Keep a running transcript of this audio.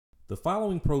The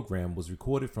following program was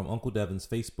recorded from Uncle Devin's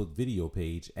Facebook video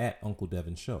page at Uncle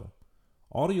Devin Show.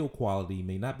 Audio quality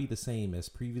may not be the same as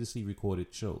previously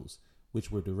recorded shows,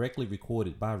 which were directly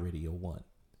recorded by Radio 1.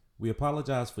 We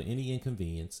apologize for any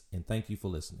inconvenience and thank you for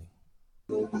listening.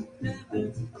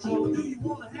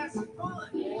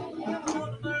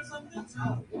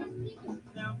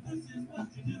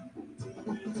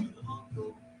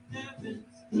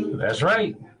 That's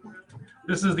right.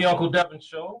 This is the Uncle Devin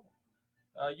Show.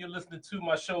 You're listening to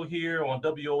my show here on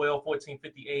WOL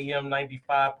 1450 AM,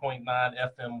 95.9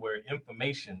 FM, where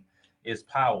information is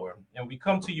power. And we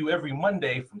come to you every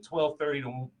Monday from 12:30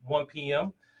 to 1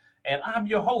 p.m. And I'm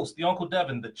your host, the Uncle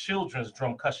Devin, the children's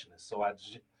drum cushionist. So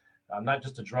I'm not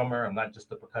just a drummer. I'm not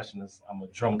just a percussionist. I'm a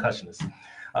drum cushionist.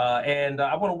 And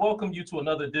I want to welcome you to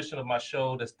another edition of my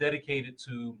show that's dedicated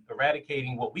to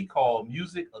eradicating what we call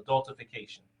music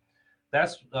adultification.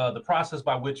 That's the process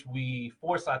by which we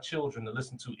force our children to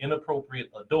listen to inappropriate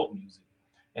adult music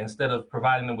instead of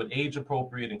providing them with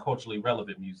age-appropriate and culturally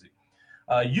relevant music.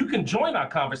 You can join our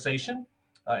conversation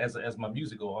as my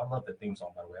music goes. I love that theme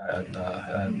song, by the way.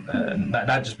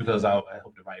 Not just because I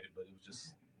hope to write it, but it was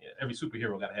just every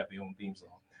superhero got to have their own theme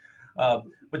song.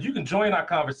 But you can join our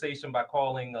conversation by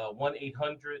calling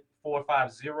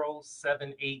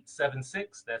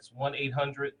 1-800-450-7876. That's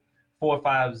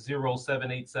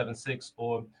 1-800-450-7876,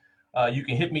 or you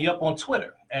can hit me up on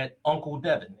Twitter at Uncle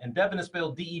Devin, and Devin is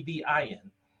spelled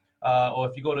D-E-V-I-N. Or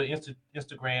if you go to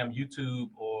Instagram,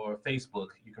 YouTube, or Facebook,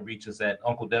 you can reach us at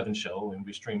Uncle Devin Show, and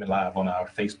we're streaming live on our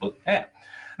Facebook app.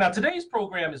 Now, today's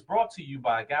program is brought to you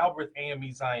by Galbraith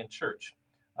AME Zion Church,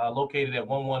 located at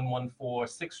 1114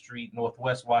 6th Street,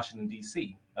 Northwest Washington,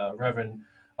 D.C. Reverend,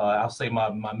 I'll say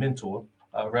my mentor,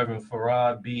 Reverend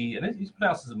Farad B., and he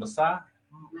pronounces it Masa.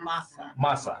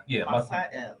 Masa, yeah.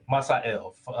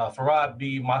 Masael. Farad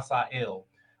B. Masael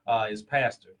is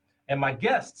pastor. And my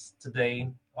guests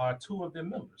today are two of their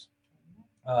members.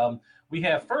 We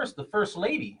have first the First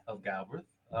Lady of Galbraith,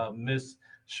 Miss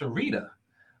Sharita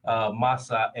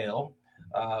Masael,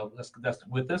 that's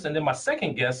with us. And then my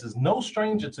second guest is no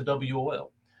stranger to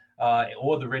WOL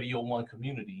or the Radio 1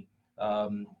 community.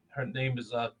 Her name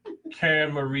is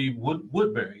Karen Marie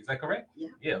Woodbury. Is that correct?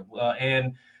 Yeah.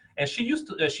 And she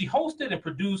she hosted and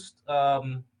produced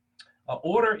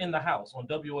Order in the House on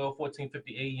WOL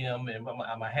 1450 AM, and I'm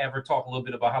gonna have her talk a little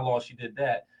bit about how long she did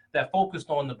that focused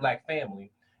on the Black family.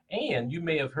 And you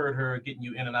may have heard her getting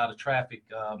you in and out of traffic,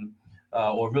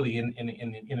 or really in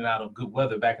and out of good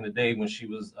weather back in the day when she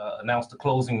was announced the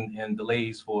closing and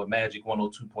delays for Magic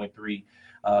 102.3,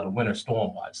 the winter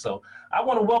storm watch. So I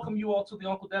want to welcome you all to the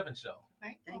Uncle Devin Show.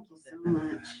 Thank you so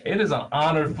much. It is an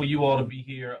honor for you all to be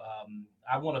here.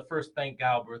 I want to first thank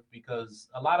Galbraith because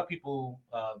a lot of people,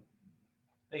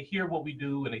 they hear what we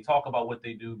do and they talk about what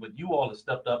they do, but you all have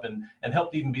stepped up and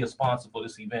helped even be a sponsor for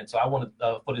this event. So I want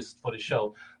to, for this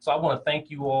show. So I want to thank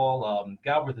you all.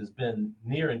 Galbraith has been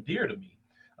near and dear to me.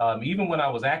 Even when I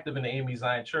was active in the AME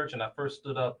Zion Church and I first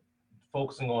stood up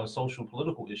focusing on social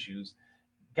political issues,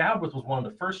 Galbraith was one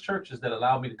of the first churches that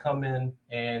allowed me to come in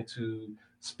and to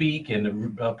speak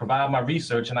and to provide my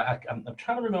research. And I'm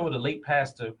trying to remember the late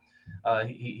pastor.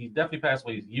 He definitely passed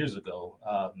away years ago.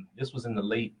 This was in the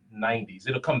late 90s.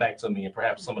 It'll come back to me, and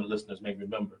perhaps some of the listeners may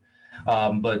remember.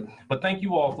 But thank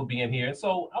you all for being here. And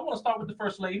so I want to start with the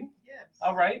First Lady. Yes.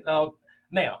 All right.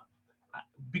 Now,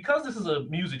 because this is a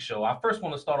music show, I first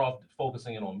want to start off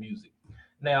focusing in on music.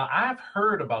 Now, I've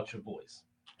heard about your voice.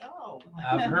 Oh.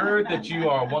 I've heard that you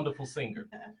are a wonderful singer,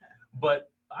 but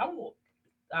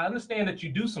I understand that you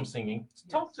do some singing.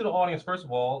 Talk to the audience, first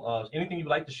of all, anything you'd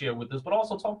like to share with us, but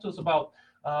also talk to us about,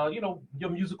 your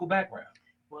musical background.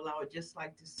 Well, I would just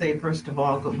like to say, first of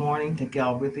all, good morning to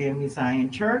Galbraith AME Zion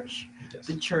Church, Yes.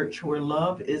 the church where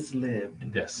love is lived.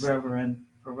 Yes. Reverend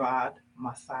Farad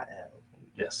Masael.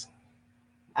 Yes.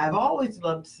 I've always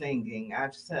loved singing.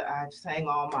 I've sang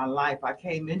all my life. I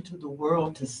came into the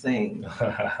world to sing.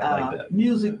 I like that.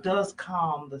 Music does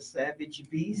calm the savage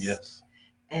beast. Yes.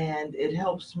 And it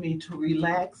helps me to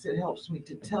relax. It helps me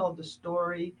to tell the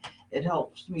story. It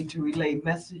helps me to relay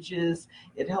messages.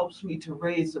 It helps me to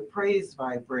raise the praise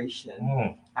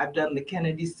vibration. I've done the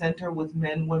Kennedy Center with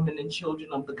men, women, and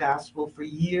children of the gospel for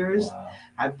years. Wow.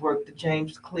 I've worked the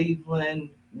James Cleveland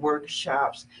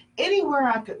workshops, anywhere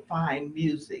I could find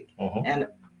music and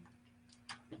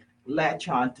latch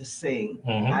on to sing,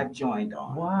 I've joined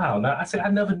on. Wow. Now, I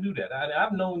never knew that.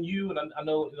 I've known you, and I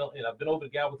know, I've been over to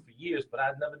Galbraith for years, but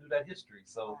I never knew that history.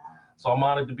 So I'm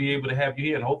honored to be able to have you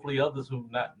here, and hopefully others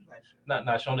who've not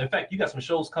shown. In fact, you got some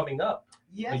shows coming up.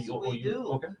 Yes, we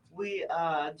do. Okay. We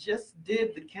just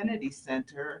did the Kennedy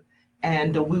Center,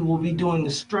 And we will be doing the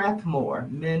Strathmore,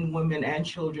 Men, Women, and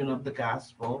Children of the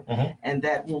Gospel. And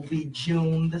that will be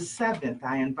June the 7th.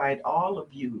 I invite all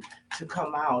of you to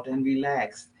come out and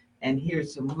relax and hear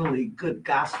some really good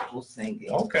gospel singing.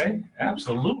 Okay,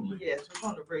 absolutely. Yes, we're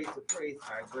going to raise the praise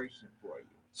vibration for you.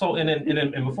 So,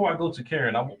 and before I go to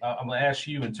Karen, I'm going to ask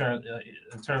you in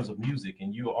terms of music,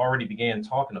 and you already began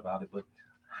talking about it, but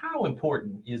how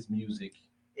important is music?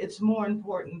 It's more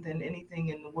important than anything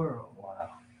in the world. Wow.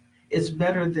 It's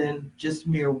better than just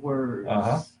mere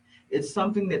words. It's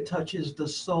something that touches the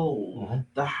soul,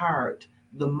 the heart,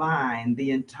 the mind,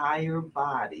 the entire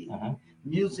body.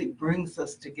 Music brings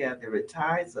us together. It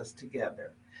ties us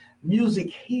together. Music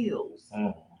heals.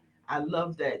 I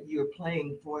love that you're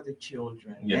playing for the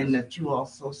children and that you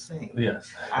also sing. Yes.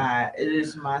 It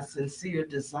is my sincere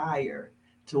desire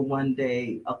to one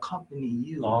day accompany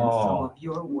you in some of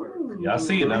your work. Yeah, I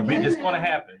see it. I mean, it's going to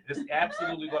happen. It's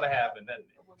absolutely going to happen.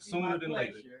 Sooner than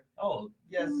later. Oh,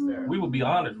 yes, sir. We would be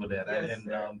honored for that.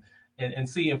 Yes, and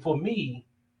see, and for me,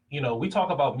 you know, we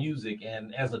talk about music,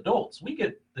 and as adults, we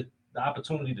get the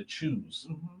opportunity to choose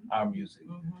our music.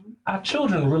 Our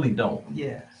children really don't.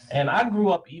 Yes. And I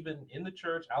grew up even in the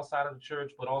church, outside of the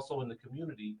church, but also in the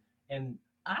community. And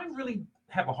I really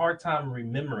have a hard time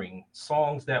remembering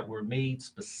songs that were made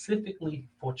specifically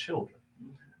for children.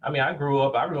 I mean, I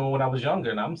remember when I was younger,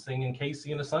 and I'm singing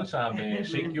Casey and the Sunshine Band,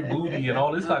 Shake Your Booty, and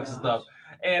all this type of stuff.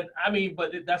 And I mean,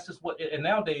 but that's just and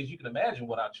nowadays you can imagine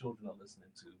what our children are listening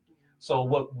to. So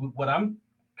what I'm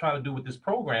trying to do with this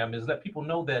program is let people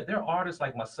know that there are artists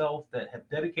like myself that have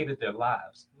dedicated their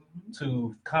lives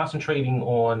to concentrating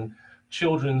on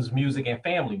children's music and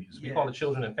family music. We call it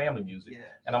children and family music.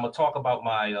 And I'm going to talk about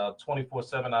my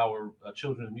 24/7 hour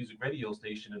children's music radio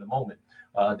station in a moment,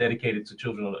 dedicated to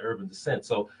children of the urban descent.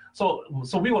 So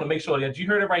we want to make sure that you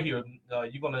heard it right here.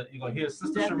 You're gonna hear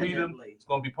Sister Sharita. It's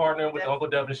going to be partnering with the Uncle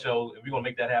Devin Show, and we're going to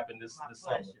make that happen this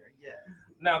summer. Yeah.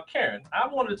 Now, Karen, I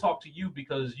wanted to talk to you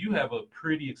because you have a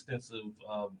pretty extensive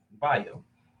bio.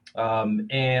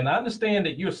 And I understand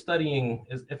that you're studying,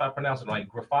 if I pronounce it right,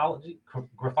 graphology.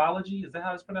 Graphology, is that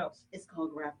how it's pronounced? It's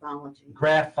called graphology.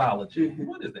 Graphology.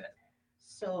 What is that?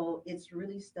 So it's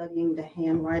really studying the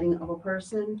handwriting of a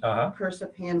person,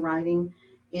 cursive handwriting,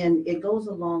 and it goes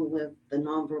along with the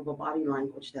nonverbal body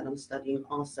language that I'm studying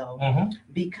also,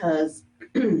 because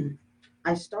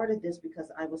I started this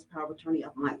because I was power of attorney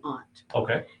of my aunt.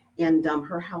 Okay. And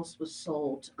her house was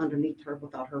sold underneath her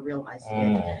without her realizing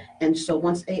it. And so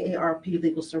once AARP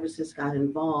Legal Services got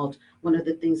involved, one of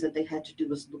the things that they had to do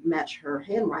was match her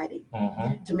handwriting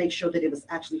to make sure that it was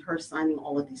actually her signing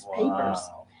all of these papers.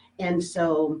 And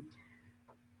so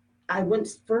I went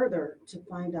further to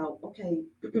find out, okay,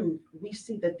 we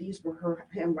see that these were her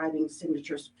handwriting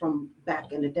signatures from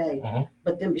back in the day,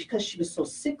 but then because she was so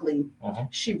sickly,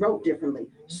 she wrote differently.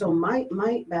 So my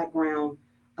background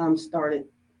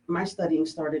my studying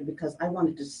started because I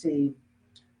wanted to see,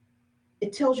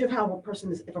 it tells you how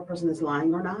if a person is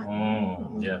lying or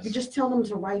not. Yes. You just tell them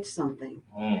to write something.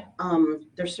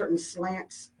 There's certain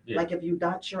slants, like if you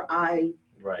dot your I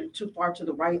too far to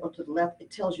the right or to the left,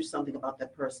 it tells you something about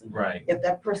that person. Right. If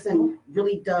that person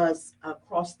really does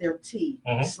cross their T,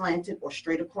 slanted or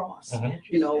straight across,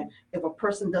 you know, if a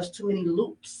person does too many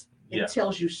loops, it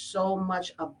tells you so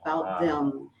much about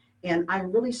them. And I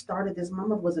really started this. My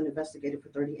mother was an investigator for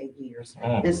 38 years.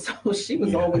 And so she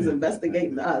was always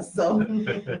investigating us. So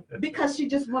because she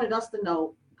just wanted us to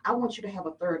know, I want you to have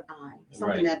a third eye.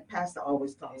 Something that Pastor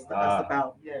always talks to us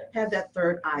about. Have that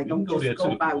third eye. Don't just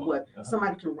go by what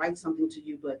somebody can write something to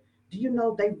you, but do you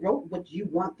know they wrote what you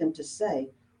want them to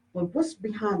say? Well, what's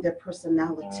behind their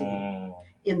personality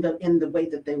in the way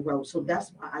that they wrote? So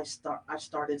that's why I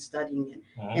started studying it.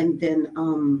 And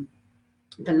then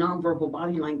the nonverbal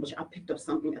body language, I picked up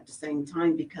something at the same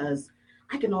time because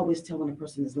I can always tell when a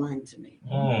person is lying to me.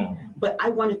 But I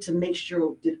wanted to make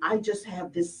sure, did I just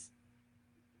have this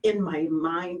in my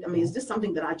mind? I mean, is this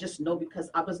something that I just know because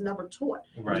I was never taught?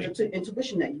 The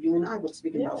intuition that you and I were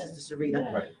speaking about, Sister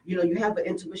Sharita. You know, you have an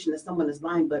intuition that someone is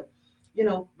lying, but you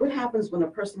know, what happens when a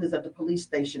person is at the police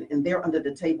station and they're under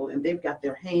the table and they've got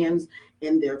their hands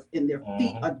and their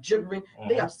feet are jiggering?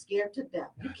 They are scared to death.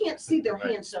 You can't see their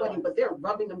hands sweating, but they're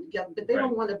rubbing them together. But they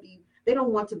don't want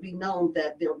to be known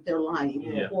that they're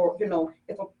lying. Or you know,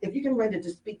 if you can ready to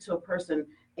speak to a person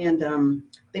and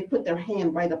they put their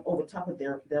hand right up over top of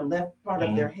their left part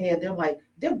of their head,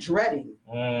 they're dreading.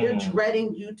 They're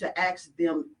dreading you to ask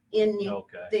them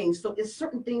anything. So it's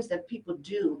certain things that people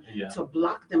do to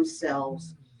block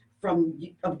themselves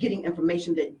of getting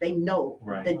information that they know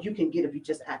right. that you can get if you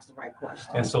just ask the right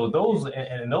question. And so those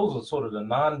are sort of the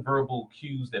nonverbal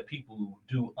cues that people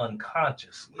do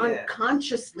unconsciously.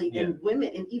 Unconsciously, and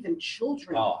women and even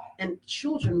children. And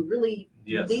children really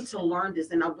need to learn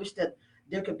this. And I wish that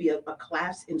there could be a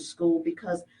class in school,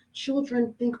 because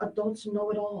children think adults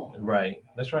know it all. Right,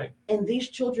 that's right. And these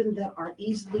children that are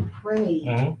easily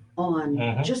preyed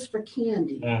on just for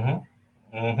candy,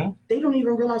 they don't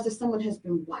even realize that someone has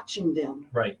been watching them.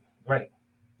 Right, right.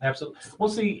 Absolutely. Well,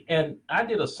 see, and I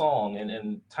did a song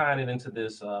and tying it into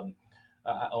this on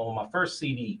my first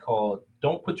CD called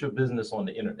 "Don't Put Your Business on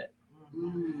the Internet."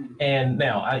 And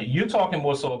now you're talking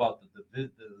more so about the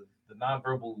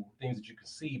nonverbal things that you can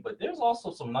see, but there's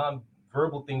also some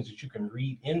nonverbal things that you can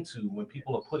read into when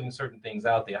people are putting certain things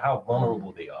out there, how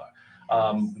vulnerable they are.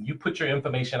 You put your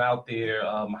information out there,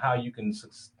 how you can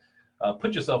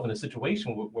put yourself in a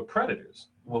situation where predators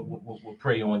will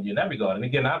prey on you in that regard. And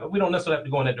again, we don't necessarily have to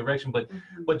go in that direction, but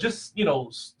just,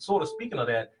 sort of speaking of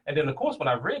that. And then, of course, when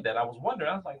I read that, I was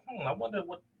wondering, I was like, I wonder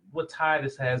what tie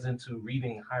this has into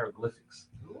reading hieroglyphics.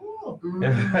 Now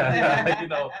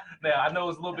I know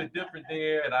it's a little bit different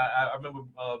there, and I remember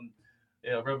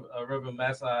Reverend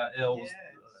Masael was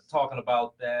talking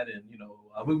about that, and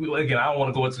again, I don't want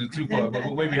to go into too far, but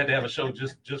maybe we had to have a show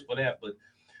just for that. But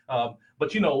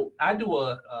I do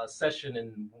a session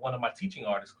in one of my teaching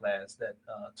artist class that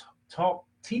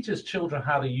teaches children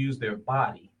how to use their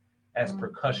body as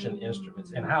percussion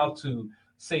instruments, and how to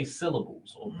say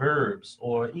syllables or verbs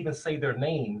or even say their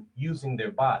name using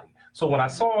their body. So when I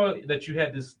saw that you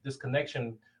had this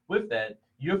connection with that,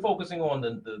 you're focusing on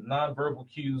the nonverbal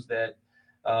cues that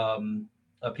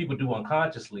people do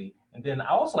unconsciously. And then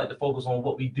I also like to focus on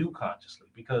what we do consciously,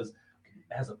 because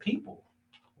as a people,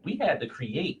 we had to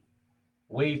create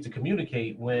ways to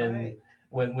communicate when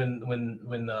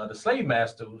the slave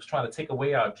master was trying to take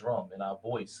away our drum and our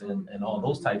voice and all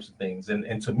those types of things.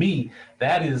 And to me,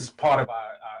 that is part of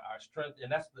our strength,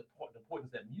 and that's the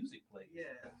importance that music plays,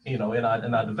 in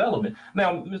our development.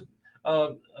 Now,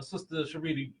 Sister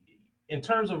Sharita, in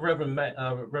terms of Reverend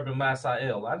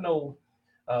Masael, I know,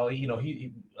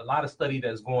 he a lot of study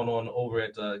that's going on over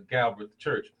at Galbraith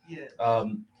Church.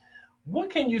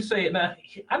 What can you say? Now,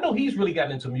 I know he's really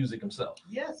gotten into music himself.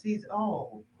 Yes,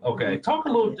 Okay, talk a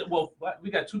little. Well,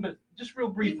 we got 2 minutes, just real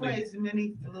briefly. He plays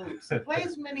many flutes. He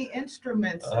plays many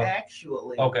instruments,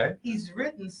 actually. Okay. He's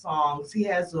written songs. He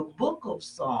has a book of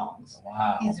songs.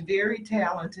 Wow. He's very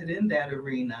talented in that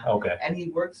arena. Okay. And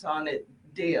he works on it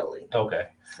daily. Okay.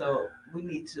 So we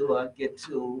need to get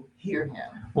to hear him.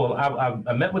 Well,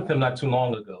 I met with him not too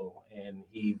long ago, and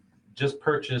he just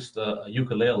purchased a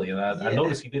ukulele, and I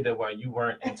noticed he did that while you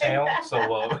weren't in town, so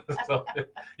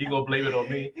you gonna blame it on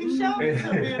me? He showed it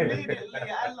to me immediately.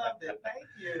 I loved it. Thank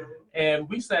you. And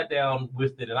we sat down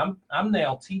with it, and I'm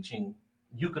now teaching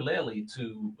ukulele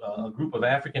to a group of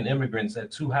African immigrants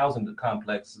at 2 housing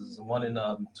complexes, one in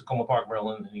Tacoma Park,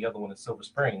 Maryland, and the other one in Silver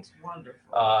Springs.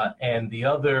 Wonderful. And the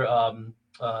other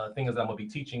thing is I'm gonna be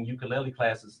teaching ukulele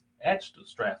classes at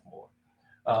Strathmore.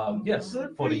 Yes,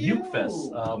 for the Uke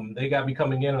Fest. They got me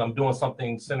coming in, and I'm doing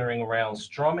something centering around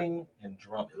strumming and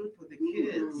drumming. Good for the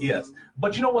kids. Yes,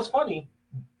 but you know what's funny?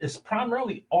 It's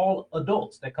primarily all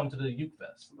adults that come to the Uke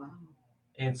Fest. Wow.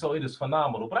 And so it is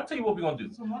phenomenal. But I tell you what we're going to do.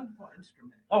 It's a wonderful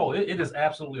instrument. Oh, it is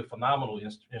absolutely a phenomenal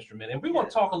instrument. And we're going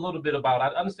to talk a little bit about, I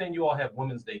understand you all have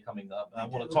Women's Day coming up. I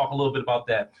want to talk a little bit about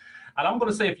that. And I'm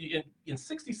going to say, if you in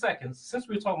 60 seconds, since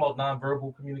we're talking about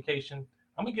nonverbal communication,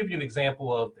 I'm going to give you an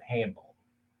example of the handball.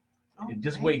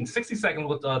 Just wait in 60 seconds.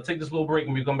 We'll take this little break,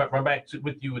 and we'll come back right back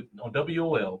with you on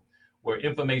WOL, where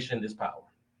information is power.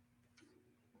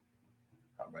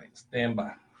 All right, stand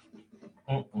by.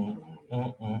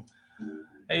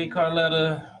 Hey,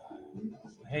 Carletta.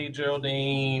 Hey,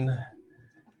 Geraldine.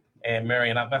 And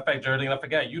Marion. Matter of fact, Geraldine, I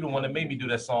forgot, you the one that made me do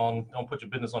that song, Don't Put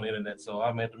Your Business on the Internet, so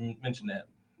I meant to mention that.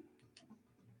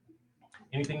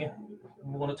 Anything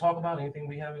we want to talk about? Anything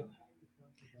we haven't?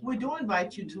 We do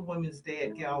invite you to Women's Day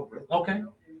at Galbraith. Okay.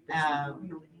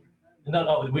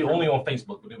 No, we're only on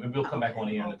Facebook, but we'll come back on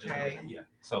the air. Okay. Yeah.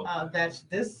 So that's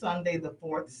this Sunday, the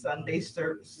 4th Sunday.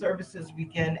 Services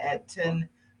begin at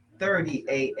 10:30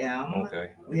 a.m.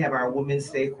 Okay. We have our Women's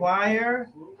Day choir.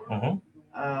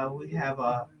 Mm-hmm. We have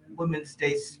a Women's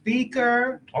Day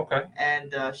speaker. Okay.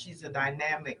 And she's a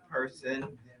dynamic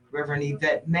person. Reverend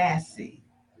Yvette Massey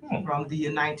from the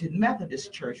United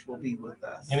Methodist Church will be with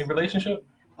us. Any relationship?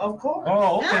 Of course.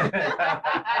 Oh, okay.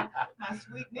 My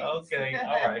sweet niece. Okay,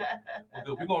 all right.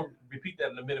 We're going to repeat that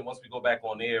in a minute once we go back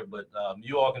on air, but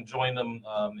you all can join them,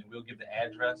 and we'll give the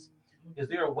address. Is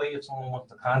there a way if someone wants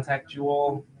to contact you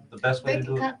all? the best way to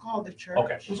do it? They can call the church.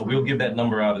 Okay, so we'll give that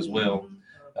number out as well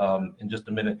in just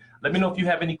a minute. Let me know if you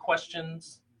have any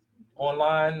questions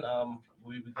online.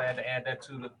 We'd be glad to add that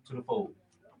to the fold.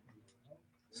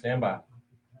 Stand by.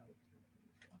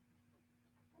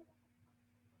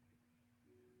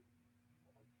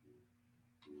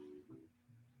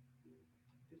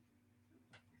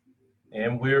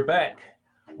 And we're back.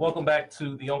 Welcome back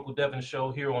to the Uncle Devin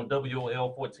Show here on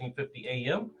WOL 1450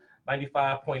 AM,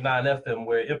 95.9 FM,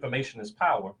 where information is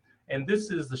power. And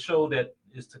this is the show that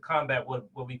is to combat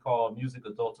what we call music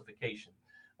adultification,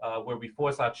 where we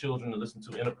force our children to listen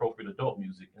to inappropriate adult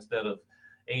music instead of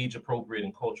age-appropriate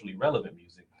and culturally relevant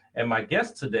music. And my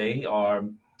guests today are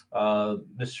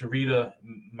Ms. Sharita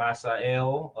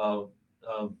Misael of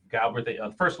Galbraith,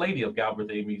 First Lady of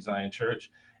Galbraith AME Zion Church,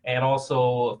 and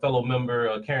also a fellow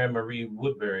member, Karen Marie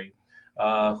Woodbury,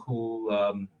 who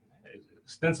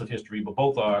extensive history, but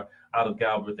both are out of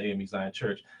Galbraith AME Zion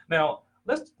Church. Now,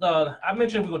 let's. I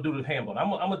mentioned we're gonna do the hand bone. I'm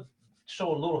gonna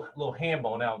show a little hand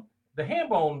bone. Now, the hand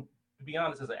bone, to be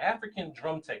honest, is an African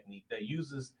drum technique that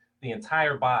uses the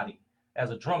entire body as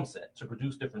a drum set to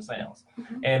produce different sounds.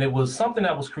 And it was something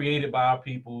that was created by our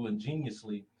people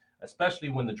ingeniously, especially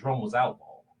when the drum was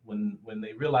outlawed, when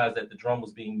they realized that the drum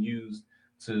was being used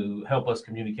to help us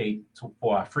communicate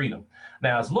for our freedom.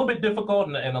 Now, it's a little bit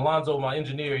difficult, and Alonzo, my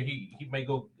engineer, he may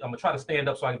go, I'm gonna try to stand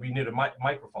up so I can be near the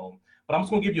microphone, but I'm just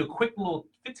gonna give you a quick little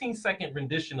 15-second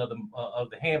rendition of the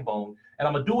hand bone, and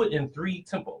I'm gonna do it in 3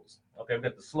 tempos. Okay, we've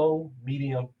got the slow,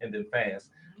 medium, and then fast.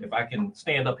 If I can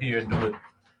stand up here and do it,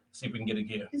 see if we can get it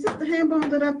here. Is this the hand bone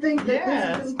that I think?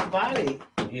 Yeah, it's the body.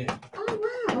 Yeah. Oh,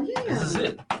 wow, yeah. This is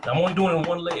it. I'm only doing it in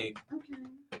one leg. Okay.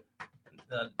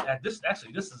 This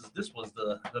was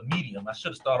the medium. I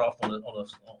should have started off on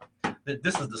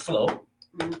this is the slow.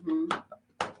 Mm-hmm.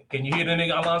 Can you hear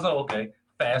anything, Alonzo? Okay,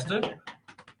 faster. Yeah.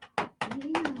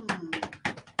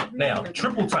 Now,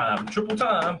 triple time.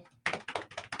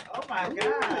 Oh my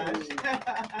gosh,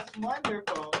 that's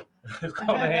wonderful. It's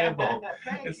called a hand bone.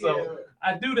 Thank And so you.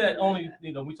 I do that only,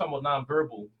 we talking about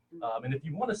nonverbal. And if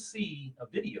you want to see a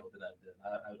video that I did,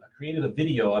 I created a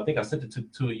video. I think I sent it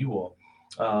to you all.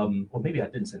 Well, maybe I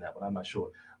didn't send that one, I'm not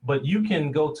sure. But you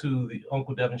can go to the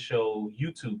Uncle Devin Show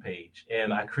YouTube page,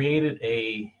 and I created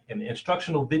an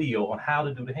instructional video on how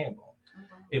to do the hand bone.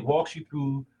 It walks you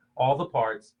through all the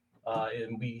parts,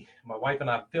 and my wife and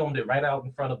I filmed it right out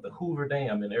in front of the Hoover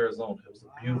Dam in Arizona. It was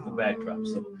a beautiful backdrop,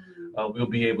 so we'll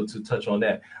be able to touch on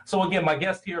that. So again, my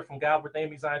guest here from Galbraith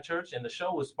AME Zion Church, and the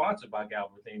show is sponsored by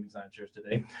Galbraith AME Zion Church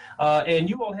today. And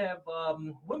you all have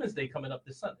Women's Day coming up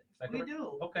this Sunday. We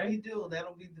do. Okay. We do.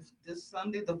 That'll be this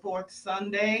Sunday, the 4th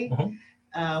Sunday.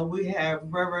 Mm-hmm. We have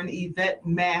Reverend Yvette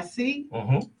Massey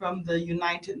Mm-hmm. from the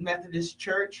United Methodist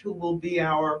Church, who will be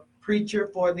our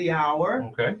preacher for the hour.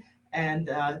 Okay. And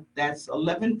that's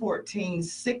 1114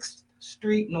 6th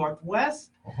Street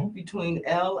Northwest, Mhm. between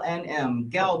L and M,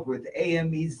 Galbraith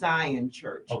AME Zion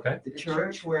Church. Okay. The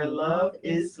church where love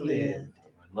is lived.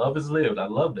 Love is lived. I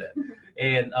love that.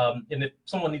 And if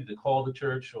someone needed to call the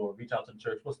church or reach out to the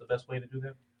church, what's the best way to do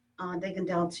that? They can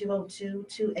dial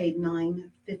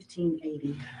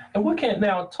 202-289-1580. And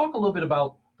now talk a little bit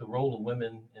about the role of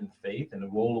women in faith and the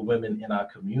role of women in our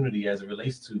community as it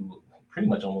relates to pretty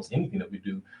much almost anything that we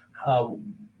do.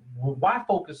 Why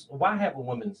have a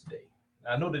Women's Day?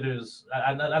 I know that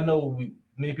I know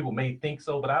many people may think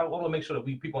so, but I want to make sure that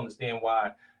people understand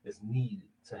why it's needed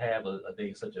to have a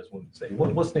day such as Women's Day.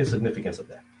 What's the significance of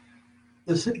that?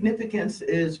 The significance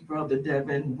is, Brother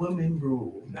Devin, women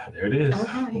rule. There it is.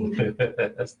 Okay.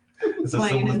 It's as Plain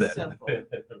simple as and that. simple.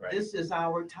 Right. This is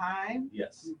our time,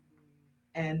 Yes.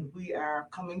 and we are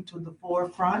coming to the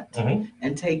forefront Mhm.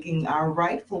 and taking our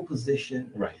rightful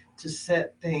position Right. to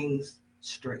set things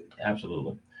straight,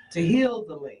 Absolutely. to heal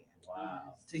the land,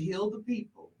 Wow. to heal the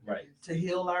people, Right. to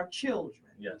heal our children,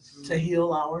 Yes. to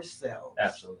heal ourselves.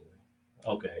 Absolutely.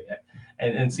 Okay.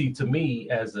 And see, to me,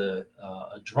 as a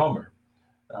drummer,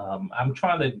 I'm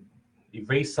trying to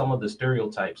erase some of the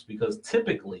stereotypes, because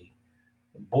typically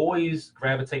boys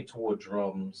gravitate toward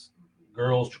drums,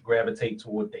 girls gravitate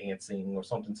toward dancing or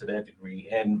something to that degree.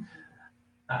 And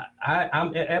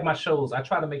I'm at my shows, I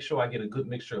try to make sure I get a good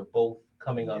mixture of both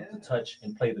coming up to touch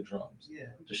and play the drums,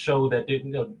 Yeah. to show that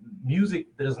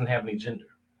music doesn't have any gender.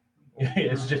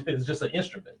 It's just an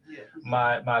instrument. Yeah.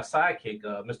 My sidekick,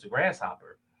 Mr.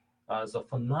 Grasshopper, is a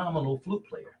phenomenal flute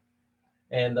player.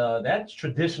 And that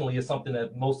traditionally is something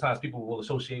that most times people will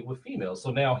associate with females.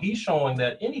 So now he's showing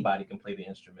that anybody can play the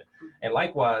instrument. And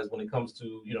likewise, when it comes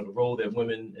to the role that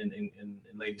women and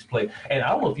ladies play. And I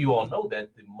don't know if you all know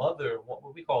that the mother, what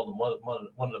we call the mother, one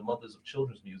of the mothers of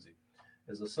children's music,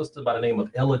 is a sister by the name of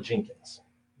Ella Jenkins.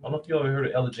 I don't know if you ever heard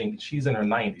of Ella Jenkins. She's in her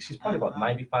 90s. She's probably about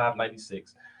 95,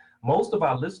 96. Most of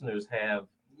our listeners have,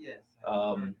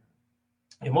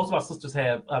 and most of our sisters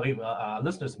have,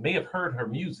 listeners may have heard her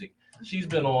music. She's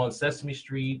been on Sesame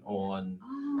Street, on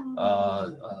I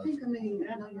think I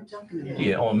know you're talking about.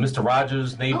 Yeah, on Mr.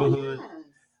 Rogers' Neighborhood.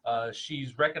 Oh, yes.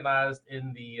 She's recognized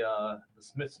in the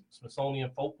Smithsonian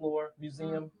Folklore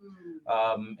Museum,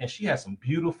 and she has some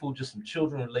beautiful, just some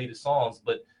children-related songs.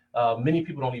 But many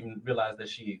people don't even realize that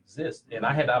she exists. And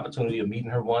I had the opportunity of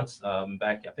meeting her once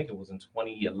back, I think it was in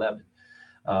 2011,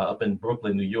 up in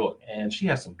Brooklyn, New York. And she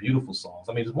has some beautiful songs.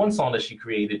 I mean, there's one song that she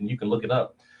created, and you can look it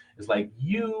up. It's like,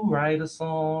 you write a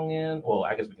song and, well,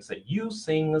 I guess we can say, you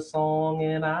sing a song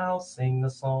and I'll sing the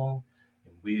song.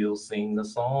 We'll sing the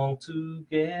song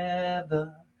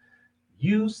together.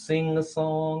 You sing a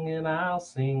song and I'll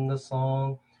sing the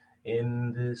song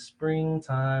in this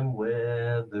springtime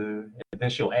weather. And then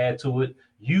she'll add to it,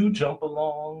 you jump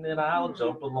along, then I'll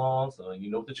jump along. So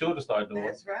you know what the children start doing.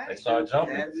 That's right. They start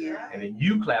jumping. That's right. And then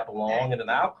you clap along, and then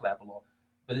I'll clap along.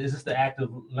 But it's just the act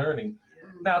of learning.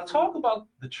 Now, talk about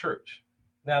the church.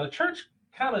 Now, the church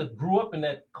kind of grew up in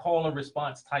that call and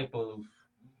response type of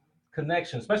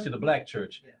connection, especially the Black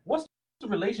church. Yeah. What's the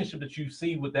relationship that you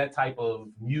see with that type of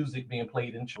music being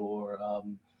played in church, or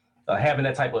having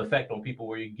that type of effect on people,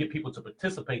 where you get people to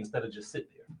participate instead of just sit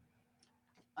there?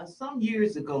 Some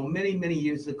years ago, many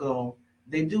years ago,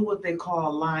 they do what they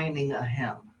call lining a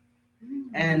hymn.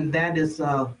 And that is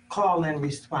a call and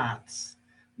response.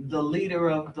 The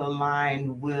leader of the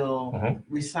line will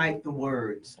recite the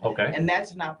words. Okay. And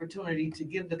that's an opportunity to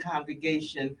give the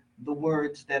congregation the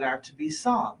words that are to be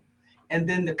sung. And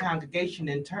then the congregation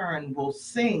in turn will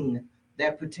sing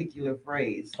that particular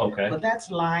phrase. Okay. But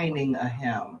that's lining a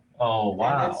hymn. Oh,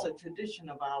 wow. And it's a tradition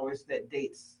of ours that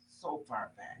dates so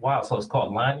far back. Wow. So it's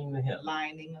called lining the hymn.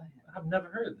 Lining a hymn. I've never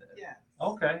heard that. Yeah.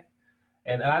 Okay.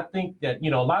 And I think that, a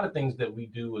lot of things that we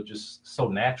do are just so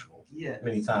natural. Yes.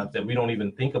 Many times that we don't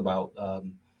even think about,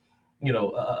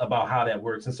 about how that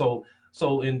works. And so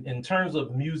in terms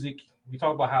of music, we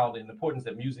talk about how the importance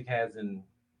that music has in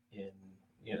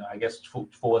I guess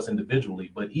for us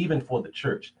individually, but even for the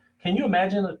church. Can you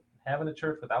imagine having a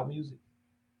church without music?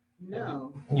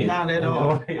 No. Yeah. Not at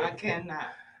all. Yeah. I cannot.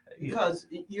 Because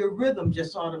your rhythm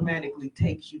just automatically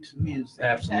takes you to music.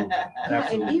 Absolutely.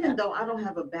 Absolutely. And even though I don't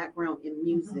have a background in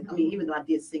music, I mean, even though I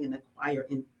did sing in the choir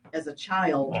as a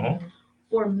child,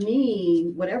 for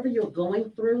me, whatever you're going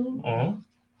through,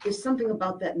 there's something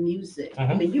about that music.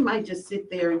 I mean, you might just sit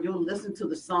there and you'll listen to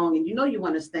the song and you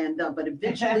want to stand up, but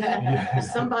eventually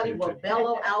somebody will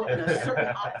bellow out in a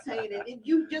certain octane, and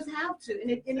you just have to. And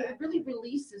it really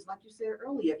releases, like you said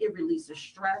earlier, it releases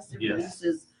stress, it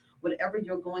releases whatever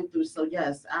you're going through. So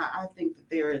yes, I think that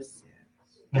there is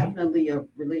definitely a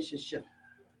relationship.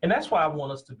 And that's why I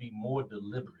want us to be more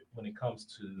deliberate when it comes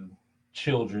to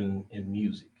children in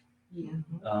music. Yeah.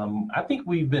 I think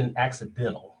we've been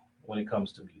accidental when it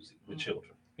comes to music with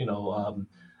children.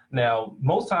 Now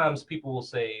most times people will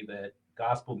say that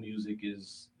gospel music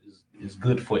is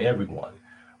good for everyone,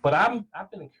 but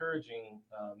I've been encouraging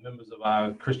members of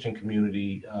our Christian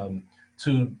community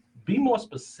to be more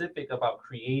specific about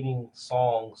creating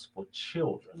songs for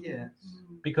children. Yes.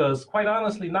 Because quite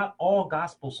honestly, not all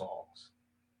gospel songs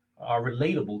are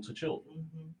relatable to children.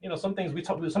 Some things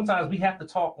sometimes we have to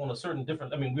talk on a certain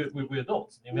different, we're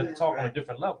adults and we have to talk on a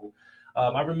different level.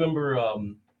 I remember,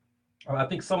 I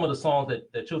think some of the songs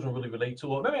that children really relate to.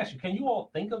 Let me ask you, can you all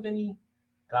think of any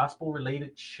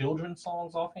gospel-related children's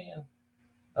songs offhand?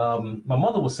 My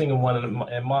mother was singing one,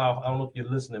 and Ma, I don't know if you're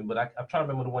listening, but I'm trying to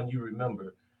remember the one you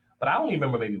remember. But I only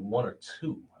remember maybe one or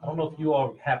two. I don't know if you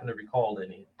all happen to recall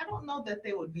any. I don't know that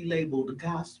they would be labeled a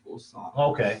gospel song.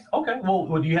 Okay.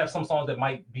 Well, do you have some songs that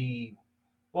might be?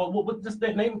 Well, just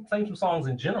name some songs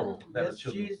in general that are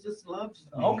children. Jesus loves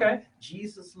me. Okay.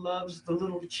 Jesus loves the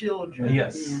little children.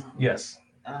 Yes.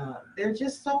 There are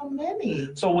just so many.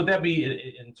 So would that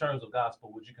be, in terms of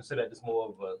gospel, would you consider this more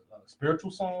of a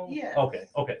spiritual song? Yes. Okay.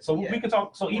 So Yes. we can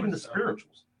talk. So even the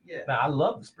spirituals. Yeah. Now I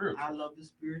love the spirituals. I love the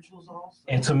spirituals also.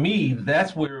 And to me,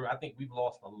 that's where I think we've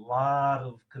lost a lot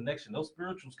of connection. Those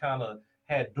spirituals kind of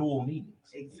had dual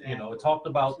meanings. Exactly. It talked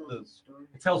about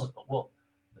it tells us, well,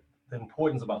 the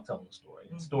importance about telling a story.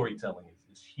 And storytelling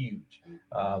is huge.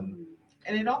 And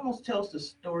it almost tells the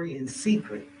story in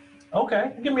secret.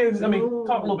 Okay. Talk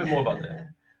a little bit more about that.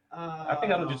 I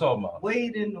think I know what you're talking about.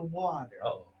 Wade in the water.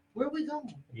 Oh. Where are we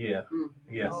going? Yeah.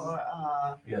 Yes.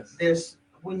 Or, Yes. there's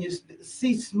when you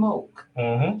see smoke,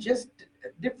 just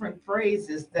different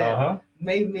phrases that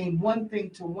may mean one thing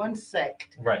to one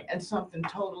sect, right, and something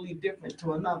totally different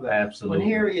to another. Absolutely. When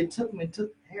Harriet Tubman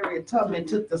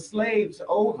took the slaves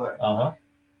over,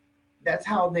 that's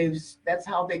how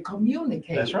they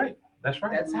communicated. That's right. That's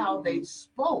right. That's how they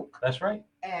spoke. That's right.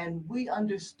 And we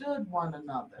understood one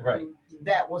another. Right.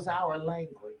 That was our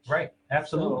language. Right.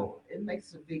 Absolutely. So it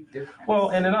makes a big difference. Well,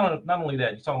 and then not only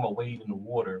that, you're talking about wade in the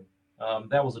water.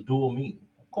 That was a dual meaning.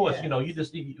 Of course, yes. You know,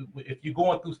 if you're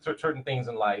going through certain things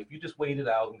in life, you just wait it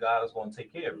out, and God is going to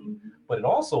take care of you. But it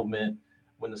also meant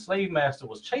when the slave master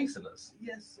was chasing us,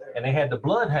 yes, sir. And they had the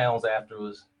bloodhounds after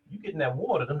us. You get in that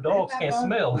water, them dogs can't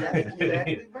smell. That's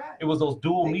exactly right. It was those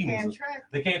dual meanings.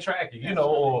 They can't track you. You know,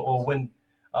 or when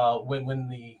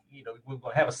the we're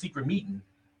gonna have a secret meeting.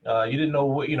 You didn't know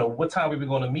what time we were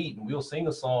going to meet, and we'll sing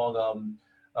a song.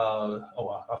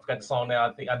 I forgot the song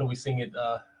now. I know we sing it.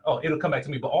 It'll come back to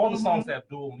me. But all the songs that have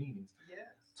dual meanings. Yes.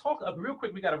 Talk real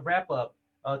quick. We got to wrap up.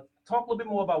 Talk a little bit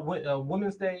more about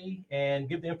Women's Day and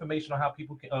give the information on how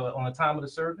people can, on the time of the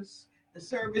service. The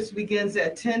service begins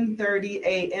at 10:30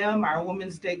 a.m. Our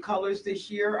Women's Day colors this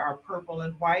year are purple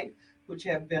and white, which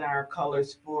have been our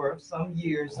colors for some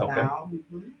years now.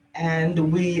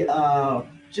 And we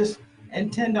just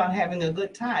intend on having a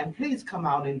good time. Please come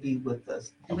out and be with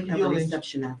us. And we have a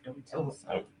reception afterwards.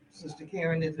 Sister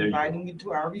Karen is inviting you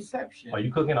to our reception. Are you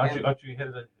cooking? Aren't you head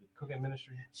of the cooking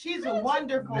ministry? She's a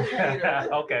wonderful caterer.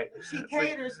 Okay. She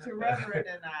caters to Reverend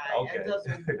and I, and does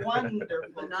a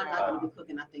wonderful job. I'm not going to be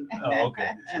cooking, I think.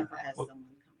 Okay. Jennifer has someone.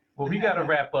 Well, we got to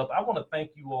wrap up. I want to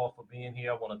thank you all for being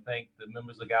here. I want to thank the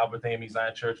members of Galbraith AME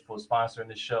Zion Church for sponsoring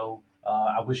this show.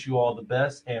 I wish you all the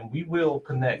best, and we will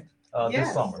connect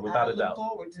this summer, without a doubt. I look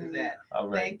forward to that. All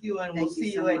right. Thank you, and we'll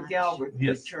see you at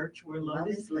Galbraith Church where love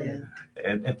is lived.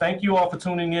 And thank you all for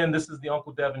tuning in. This is the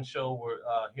Uncle Devin Show. We're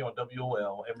here on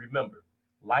WOL. And remember,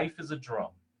 life is a drum,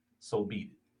 so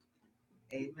beat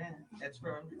it. Amen. That's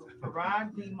from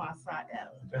Farad B.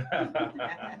 Masael.